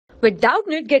With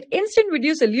Doubtnut, get instant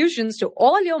video solutions to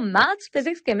all your maths,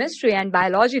 physics, chemistry, and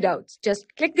biology doubts. Just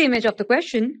click the image of the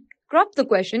question, crop the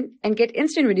question, and get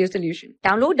instant video solution.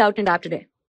 Download Doubtnut app today.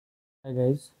 Hi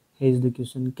guys, here is the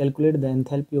question. Calculate the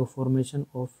enthalpy of formation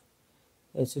of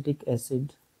acetic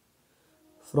acid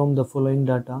from the following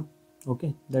data.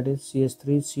 Okay, that is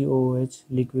CH3COOH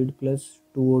liquid plus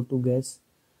 2O2 gas,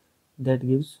 that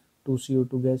gives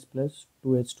 2CO2 gas plus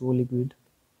 2H2O liquid.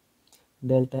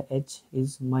 Delta H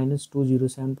is minus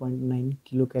 207.9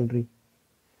 kilocalorie.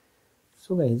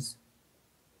 So guys,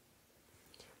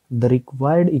 the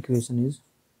required equation is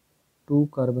 2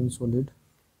 carbon solid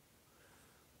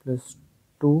plus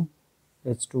 2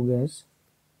 H2 gas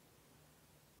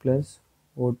plus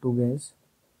O2 gas,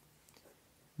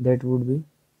 that would be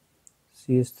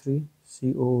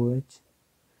CH3COOH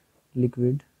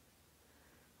liquid.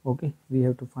 Okay, we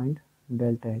have to find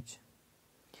delta H.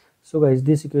 So guys,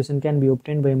 this equation can be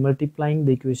obtained by multiplying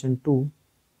the equation 2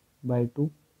 by 2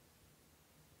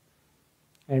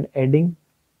 and adding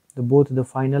both the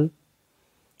final,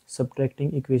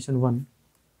 subtracting equation 1.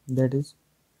 That is,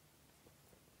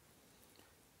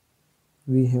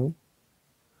 we have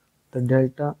the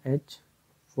delta H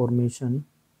formation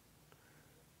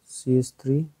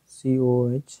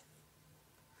CH3COOH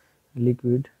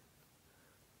liquid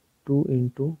 2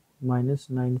 into minus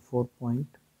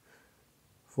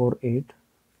 94.48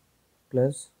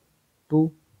 plus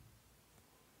 2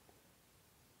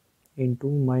 into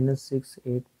minus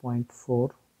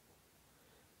 68.4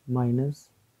 minus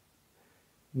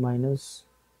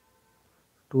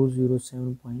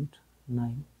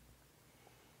 207.9,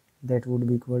 that would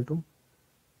be equal to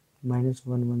minus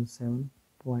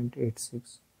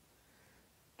 117.86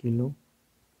 kilocalorie.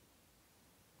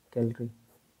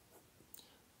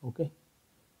 Okay,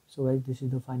 so guys, this is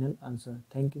the final answer.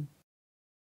 Thank you.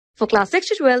 For class 6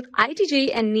 to 12, IIT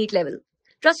JEE and NEET level.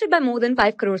 Trusted by more than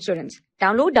 5 crore students.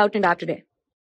 Download Doubtnut app today.